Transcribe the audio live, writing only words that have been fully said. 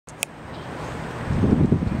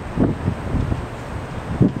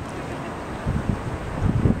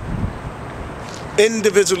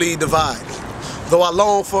individually divided. Though I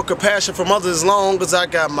long for compassion from others as long as I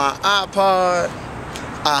got my iPod,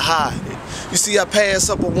 I hide it. You see, I pass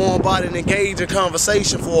up a warm body and engage in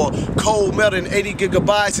conversation for cold melting 80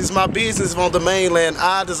 gigabytes is my business on the mainland.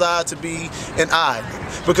 I desire to be an island.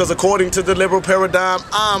 Because according to the liberal paradigm,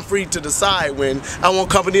 I'm free to decide when I want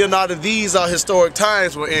company or not, and these are historic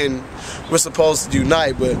times we're in. We're supposed to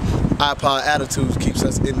unite, but iPod attitudes keeps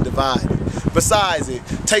us divided. Besides, it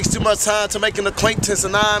takes too much time to make an acquaintance,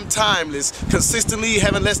 and I'm timeless. Consistently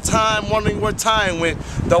having less time, wondering where time went.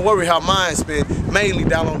 Don't worry how mine spent, mainly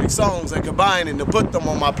downloading songs and combining to put them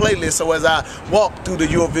on my playlist. So as I walk through the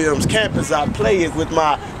U of M's campus, I play it with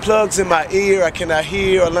my plugs in my ear. I cannot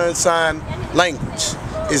hear or learn sign language.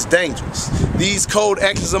 It's dangerous. These cold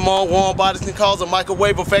actions among warm bodies can cause a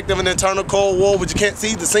microwave effect of an internal cold war, which you can't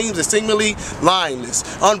see the seams is seemingly lineless,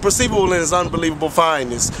 unperceivable in its unbelievable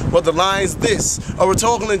fineness. But the line's this, a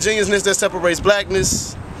rhetorical ingeniousness that separates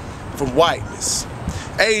blackness from whiteness.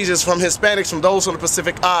 Asians from Hispanics from those from the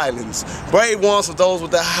Pacific Islands. Brave ones from those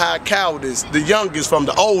with the high cowardice. The youngest from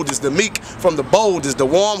the oldest. The meek from the boldest. The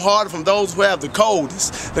warm-hearted from those who have the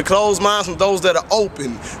coldest. The closed minds from those that are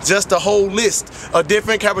open. Just a whole list of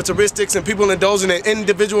different characteristics and people indulging in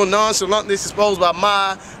individual nonchalantness exposed by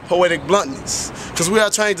my poetic bluntness. Because we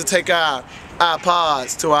are trained to take our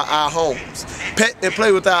iPods to our homes, pet and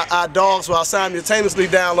play with our dogs while simultaneously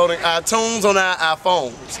downloading iTunes on our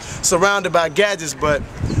iPhones, surrounded by gadgets but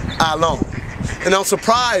alone. And I'm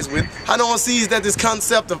surprised with how no one sees that this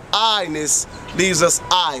concept of I-ness leaves us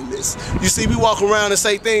eyeless. You see, we walk around and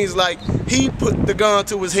say things like, he put the gun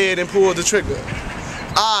to his head and pulled the trigger.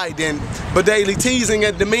 I didn't, but daily teasing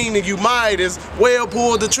and demeaning you might as well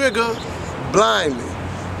pull the trigger blindly.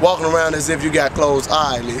 Walking around as if you got closed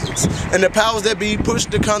eyelids. And the powers that be push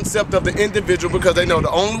the concept of the individual because they know the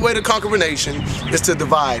only way to conquer a nation is to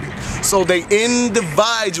divide it. So they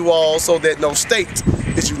divide you all so that no state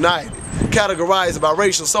is united. Categorized by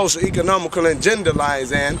racial, social, economical, and gender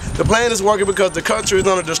lines, and the plan is working because the country is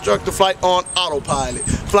on a destructive flight on autopilot,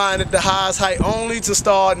 flying at the highest height only to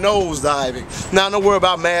start nosediving. Now, don't worry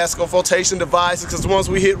about mask or flotation devices, because once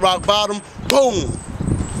we hit rock bottom, boom,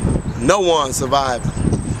 no one's surviving.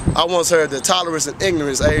 I once heard that tolerance and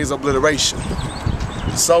ignorance aids obliteration.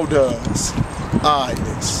 So does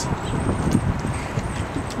I-ness.